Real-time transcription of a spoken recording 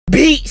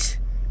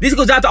This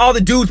goes out to all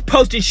the dudes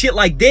posting shit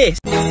like this.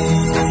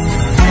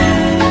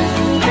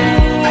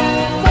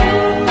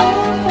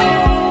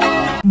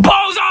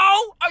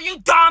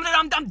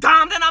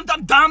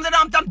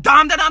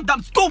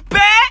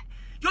 Stupid!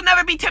 You'll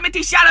never be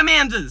Timothee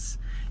Chalamet.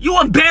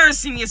 You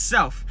embarrassing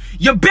yourself.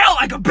 You're built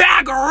like a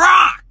bag of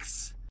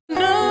rocks. You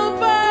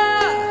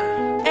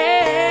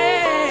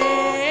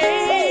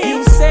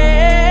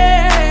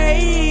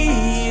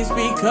say it's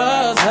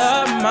because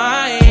of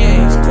my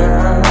age,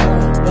 girl,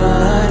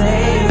 but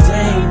age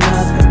ain't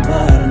nothing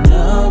but a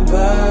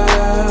number.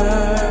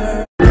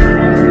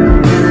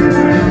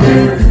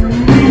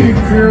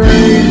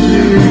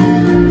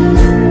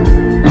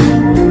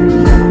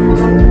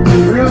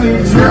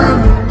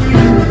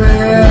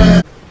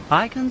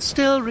 I can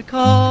still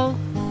recall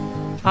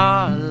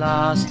our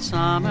last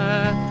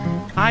summer.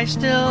 I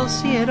still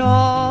see it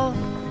all.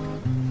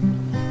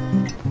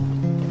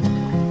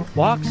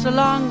 Walks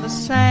along the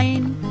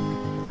Seine,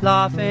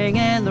 laughing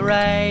in the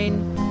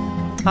rain.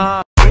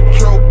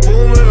 Metro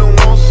booming and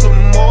want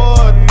some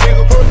more,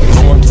 nigga.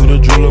 Going to the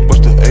jeweler,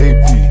 bust the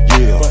AP,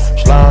 yeah.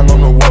 Sliding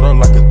on the water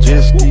like a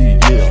jet ski,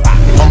 yeah.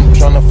 I'm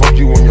tryna fuck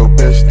you on your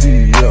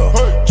bestie, yeah.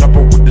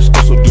 Chopper with the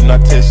skull, so do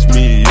not test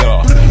me,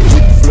 yeah.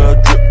 With the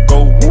flood drip,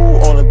 go woo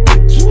on a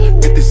bitch.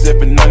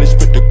 5790,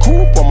 spit the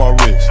coupe on my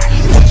wrist.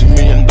 $1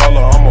 million,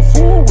 I'm a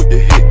fool with the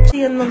hit.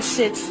 Seeing them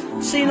shits,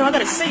 so you know I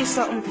gotta say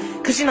something.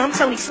 Cause you know I'm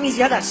Tony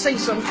Sneezy, I gotta say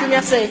something. Feel me?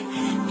 I say,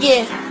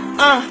 yeah.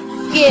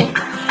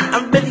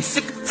 I'm really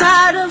sick and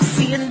tired of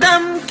seeing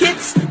them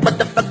kids. What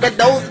the fuck are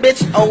those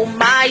bitch? Oh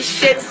my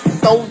shit.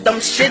 Throw them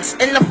shits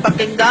in the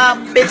fucking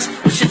garbage.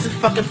 Shit's a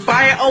fucking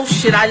fire. Oh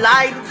shit, I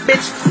lied,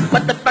 bitch.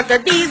 What the fuck are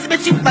these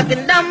bitch? You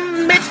fucking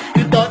dumb bitch.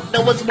 You thought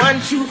there was one,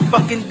 you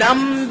fucking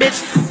dumb bitch.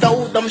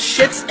 Throw them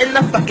shits in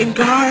the fucking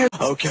garbage.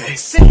 Okay.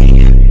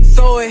 Sing,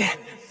 throw it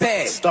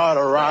back. Start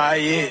a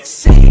riot.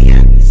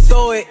 Sing,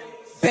 throw it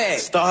back.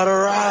 Start a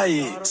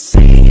riot.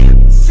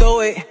 Sing,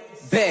 throw it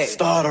back.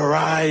 Start a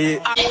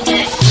riot.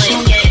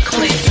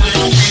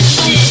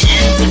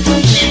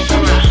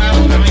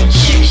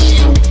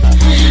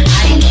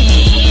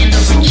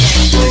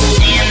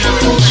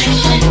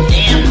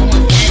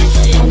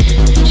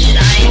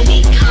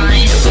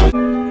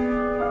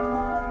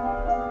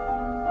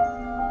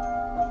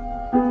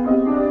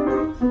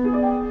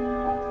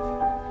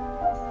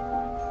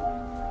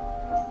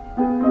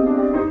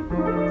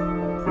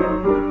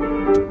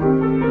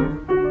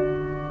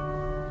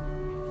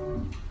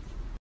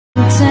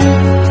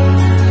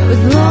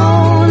 With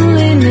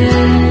loneliness,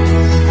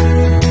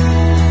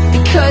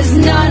 because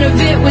none of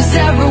it was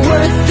ever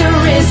worth the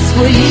risk.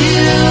 Well,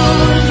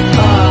 you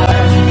are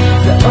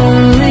the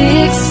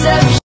only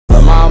exception.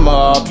 The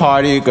mama a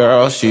party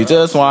girl, she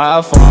just wanna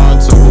have fun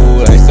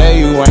too. They say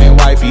you ain't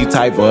wifey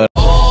type, but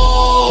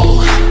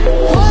Oh,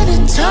 what a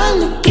time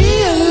to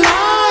be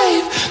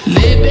alive,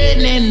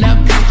 living in a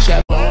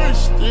picture.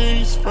 First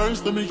things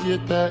first, let me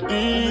get that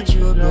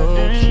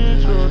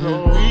introduction.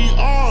 We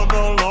on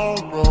the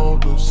long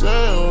road to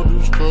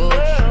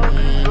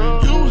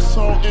self-destruction. You was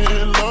so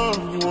in love,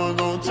 you weren't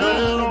gonna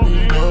tell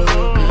me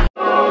nothing.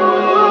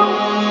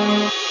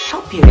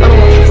 Help you. I don't know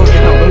what you're supposed to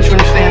know. Don't you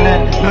understand that?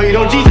 No, you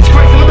don't. Jesus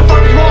Christ, what the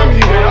fuck is wrong with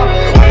you, man?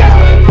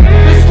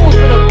 This school's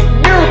been a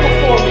miracle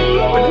for me,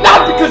 but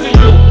not because of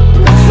you.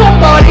 Because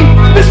somebody,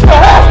 Mr.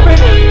 Hoffman,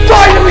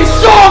 finally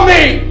saw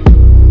me!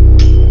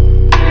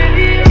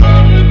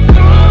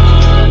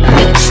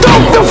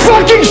 Stop the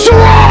fucking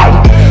charade!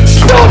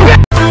 Stop it!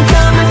 I'm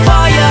coming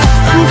for ya,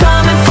 I'm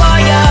coming for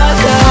ya,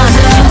 girl.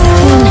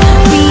 Justin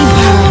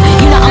Bieber,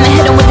 you know I'ma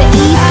hit him with the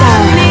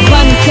ether.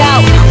 Runs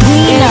out,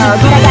 wiener,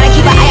 but I gotta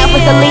keep an eye out for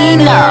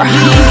Selena.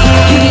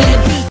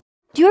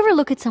 Do you ever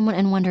look at someone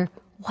and wonder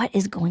what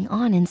is going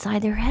on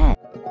inside their head?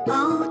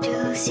 Oh,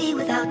 to see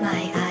without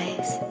my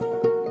eyes.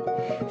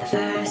 The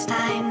first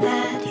time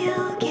that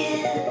you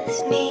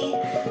kissed me,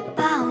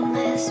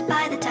 boundless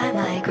by the time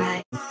I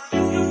cry.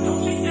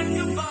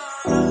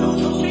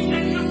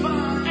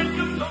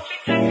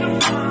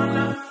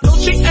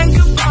 Dolce and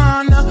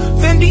Gabbana,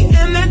 Fendi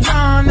and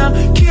Adana,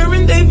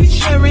 Karen, they be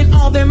sharing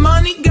all their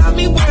money, got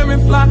me wearing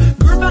fly.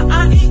 Girl, but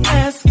I ain't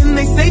asking,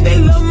 they say they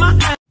love my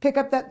ass. Pick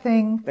up that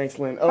thing. Thanks,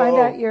 Lynn. Find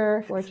out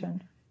your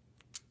fortune.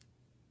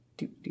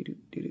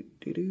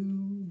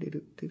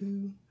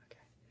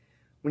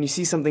 When you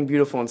see something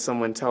beautiful in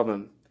someone, tell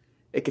them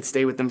it could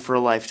stay with them for a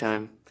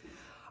lifetime.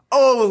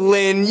 Oh,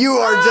 Lynn, you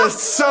are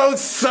just so.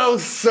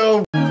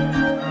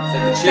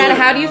 Dad,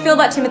 how do you feel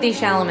about Timothee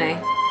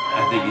Chalamet?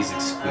 I think he's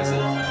exquisite.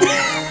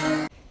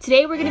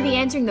 Today we're going to be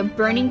answering the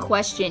burning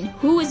question,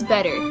 who is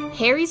better,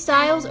 Harry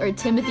Styles or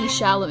Timothee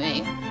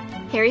Chalamet?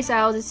 Harry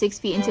Styles is 6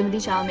 feet and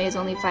Timothee Chalamet is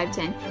only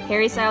 5'10".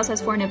 Harry Styles has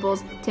 4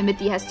 nipples,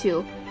 Timothee has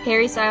 2.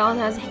 Harry Styles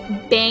has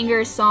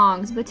banger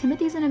songs, but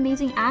Timothy's an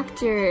amazing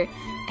actor.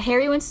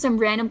 Harry went to some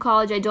random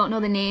college, I don't know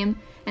the name,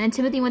 and then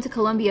Timothee went to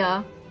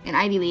Columbia, an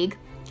Ivy League.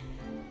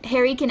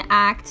 Harry can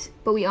act,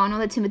 but we all know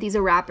that Timothy's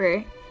a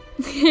rapper.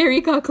 Harry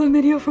got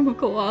chlamydia from a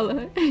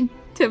koala, and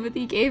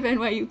Timothee gave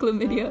NYU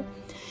chlamydia.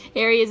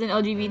 Harry is an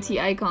LGBT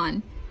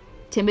icon.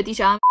 Timothee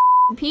Chalamet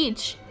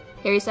peach.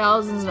 Harry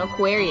Styles is an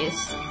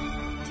Aquarius.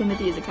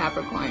 Timothy is a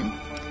Capricorn.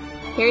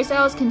 Harry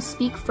Styles can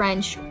speak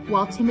French,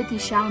 while Timothee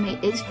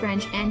Chalamet is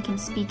French and can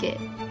speak it.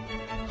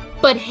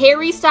 But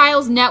Harry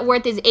Styles' net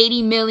worth is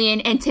 80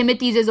 million and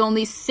Timothy's is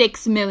only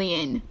 6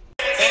 million.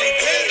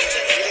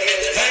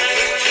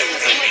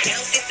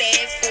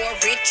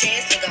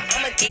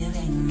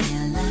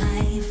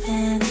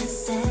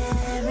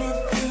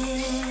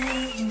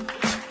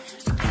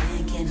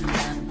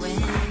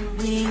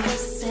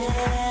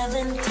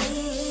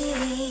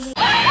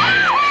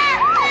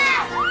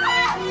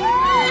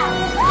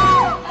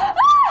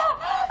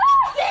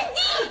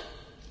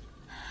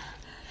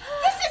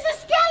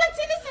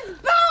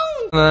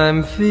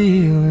 I'm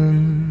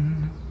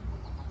feeling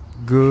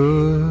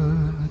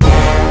good.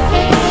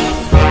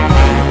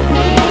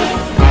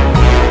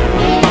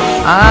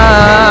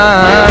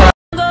 I'm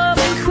going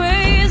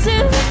crazy,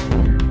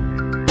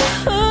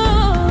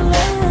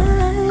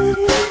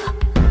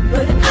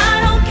 but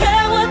I don't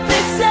care what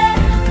they say.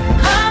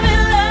 I'm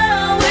in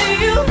love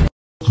with you.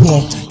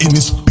 Walk in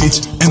this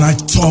bitch and I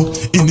talk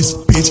in this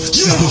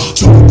bitch. Yeah.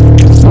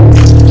 In this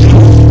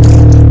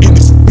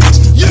bitch.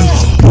 Yeah.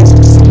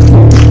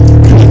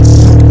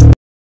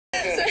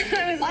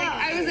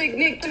 I was like,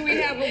 Nick, do we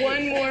have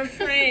one more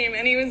frame?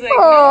 And he was like,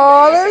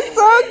 oh, they're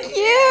so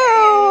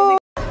cute.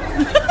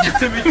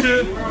 Me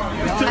too.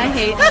 I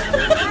hate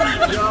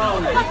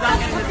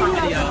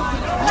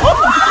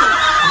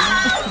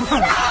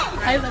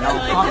I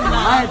literally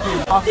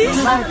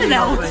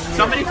cannot.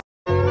 Somebody.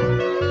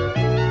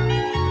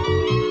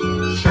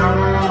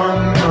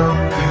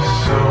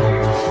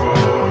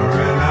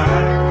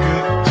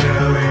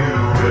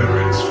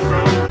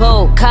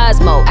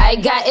 Cosmo, I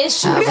got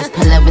issues. I was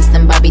pulling with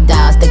some Barbie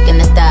dolls, sticking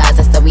the stars.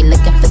 I said we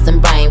looking for some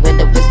brain with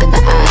the whisk of the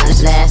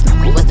eyes. Last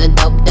night was a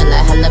dope dealer,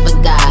 hell of a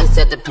guy. He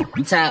said the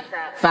top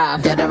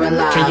 5 dead or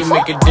alive. Can you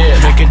make a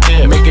dip, make a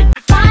dip, make a dip?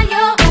 Find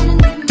your own,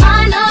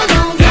 mine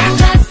alone,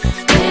 let's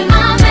be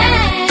my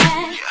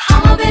man.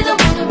 I'ma be the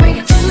one to bring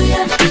it to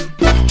you.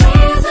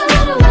 Here's a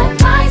little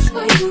advice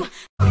for you.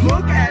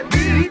 Look at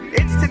me,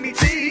 it's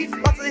Timothee.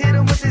 About to hit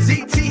him with the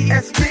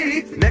ZTSP.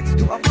 Next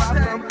to a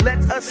problem, let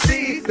us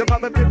see the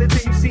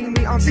probability you see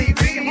me on TV.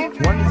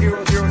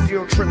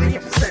 1000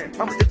 trillion%.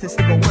 I'm a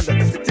statistical wonder,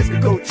 a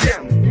statistical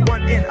gem.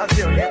 1 in a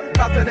zillion.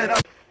 About to that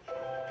up.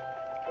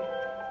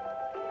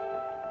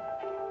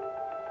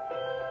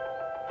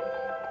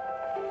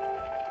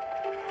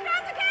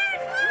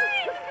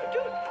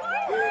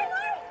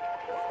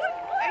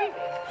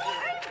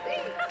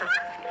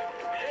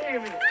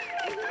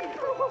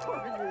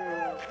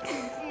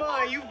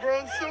 Ma, you've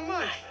grown so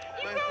much.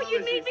 You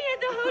made me at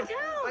the hotel.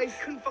 I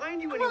couldn't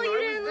find you anymore. Well, you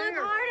didn't look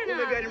hard Well,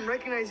 enough. maybe I didn't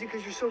recognize you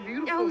because you're so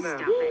beautiful Oh, now.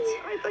 stop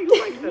it. I thought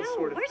you liked that No,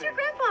 sort of where's thing. your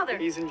grandfather?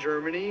 He's in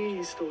Germany.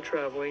 He's still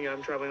traveling.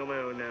 I'm traveling on my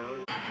own now.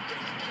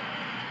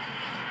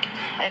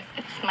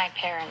 It's my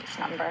parents'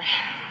 number.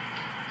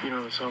 You don't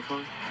have a cell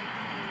phone?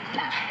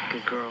 Nah.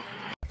 Good girl.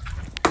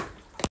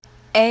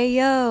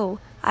 Ayo,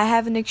 I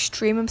have an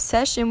extreme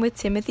obsession with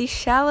Timothee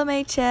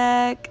Chalamet.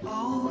 Check.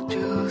 Oh,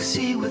 to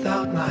see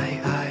without my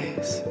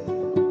eyes.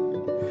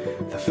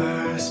 The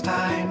first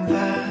time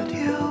that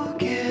you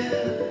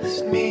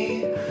kissed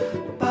me,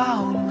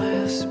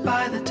 boundless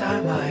by the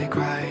time I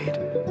cried.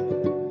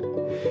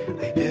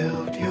 I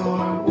built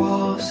your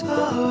walls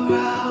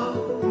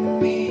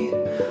around me.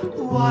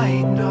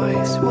 White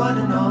noise, what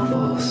an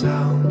awful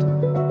sound.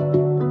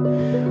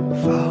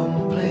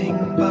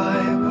 Fumbling by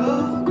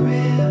Rogue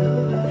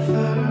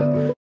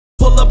River.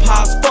 Pull up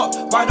high spot,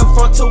 right up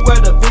front to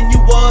where the venue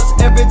was.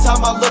 Every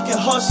time I look at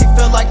her, she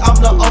feel like I'm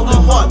the only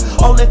one.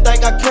 Only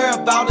thing I care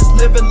about is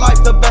living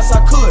life the best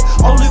I could.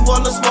 Only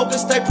wanna smoke and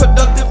stay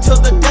productive till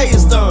the day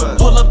is done.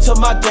 Pull up to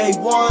my day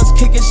ones,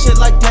 kicking shit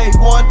like day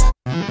one.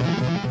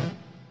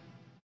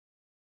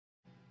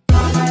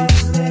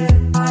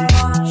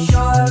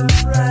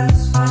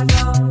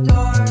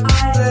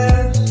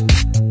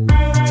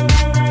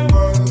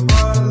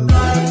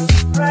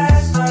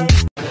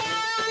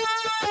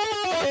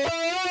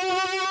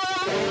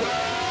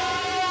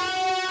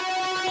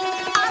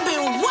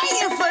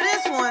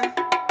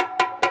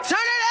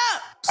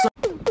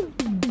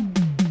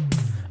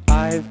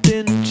 I've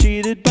been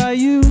cheated by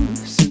you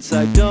since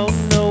I don't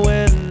know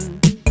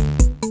when.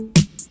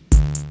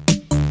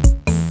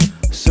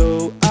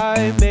 So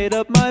I made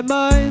up my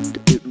mind,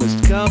 it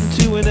must come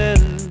to an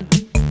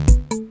end.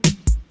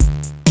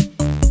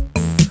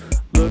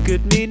 Look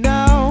at me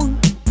now,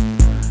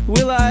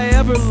 will I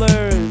ever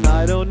learn?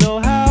 I don't know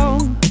how,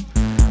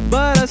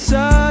 but I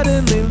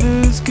suddenly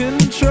lose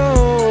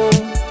control.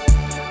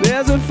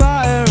 There's a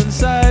fire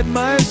inside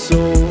my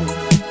soul.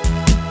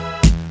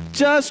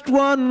 Just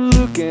one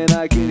look and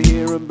I can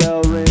hear a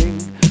bell ring.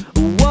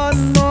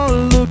 One more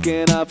look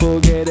and I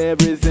forget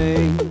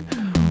everything.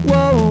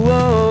 Whoa,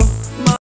 whoa.